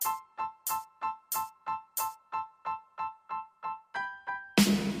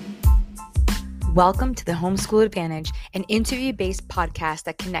Welcome to the Homeschool Advantage, an interview-based podcast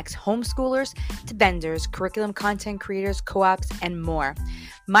that connects homeschoolers to vendors, curriculum content creators, co-ops, and more.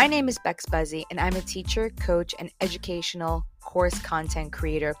 My name is Bex Buzzy, and I'm a teacher, coach, and educational course content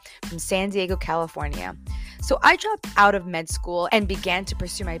creator from San Diego, California. So I dropped out of med school and began to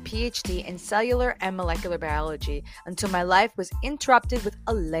pursue my PhD in cellular and molecular biology until my life was interrupted with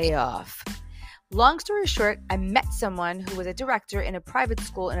a layoff. Long story short, I met someone who was a director in a private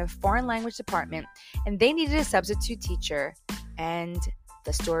school in a foreign language department, and they needed a substitute teacher, and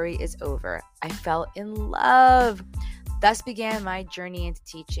the story is over. I fell in love. Thus began my journey into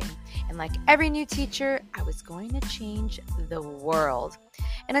teaching, and like every new teacher, I was going to change the world.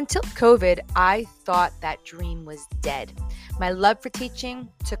 And until COVID, I thought that dream was dead. My love for teaching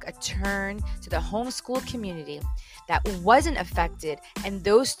took a turn to the homeschool community that wasn't affected, and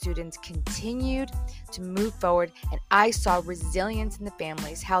those students continued to move forward, and I saw resilience in the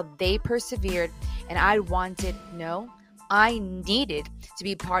families, how they persevered, and I needed to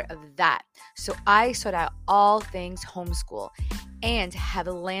be part of that. So I sought out all things homeschool and have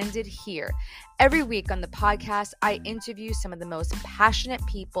landed here. Every week on the podcast, I interview some of the most passionate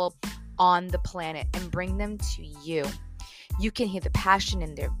people on the planet and bring them to you. You can hear the passion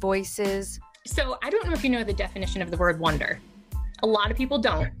in their voices. So I don't know if you know the definition of the word wonder. A lot of people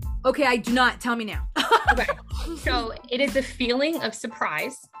don't. Okay, I do not. Tell me now. Okay. So it is a feeling of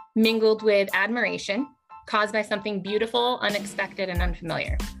surprise mingled with admiration caused by something beautiful, unexpected, and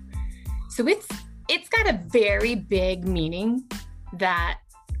unfamiliar. So it's got a very big meaning that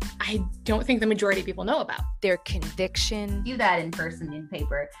I don't think the majority of people know about. Their conviction. Do that in person, in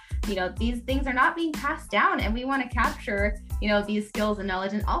paper. These things are not being passed down, and we want to capture, these skills and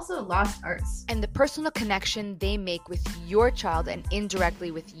knowledge, and also lost arts. And the personal connection they make with your child and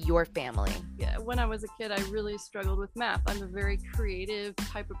indirectly with your family. Yeah, when I was a kid, I really struggled with math. I'm a very creative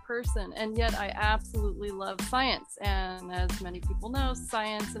type of person, and yet I absolutely love science. And as many people know,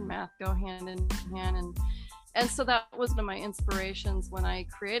 science and math go hand in hand. And so that was one of my inspirations when I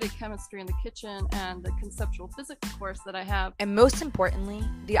created Chemistry in the Kitchen and the conceptual physics course that I have. And most importantly,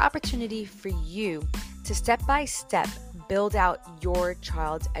 the opportunity for you to step by step build out your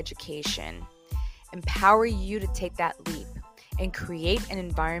child's education, empower you to take that leap, and create an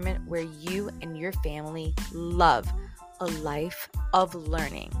environment where you and your family love a life of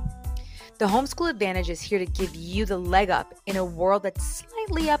learning. The Homeschool Advantage is here to give you the leg up in a world that's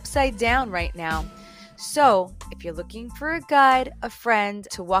slightly upside down right now. So, if you're looking for a guide, a friend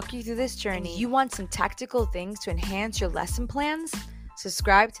to walk you through this journey, and you want some tactical things to enhance your lesson plans,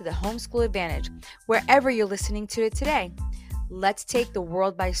 subscribe to the Homeschool Advantage wherever you're listening to it today. Let's take the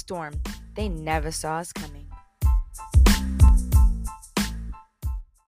world by storm. They never saw us coming.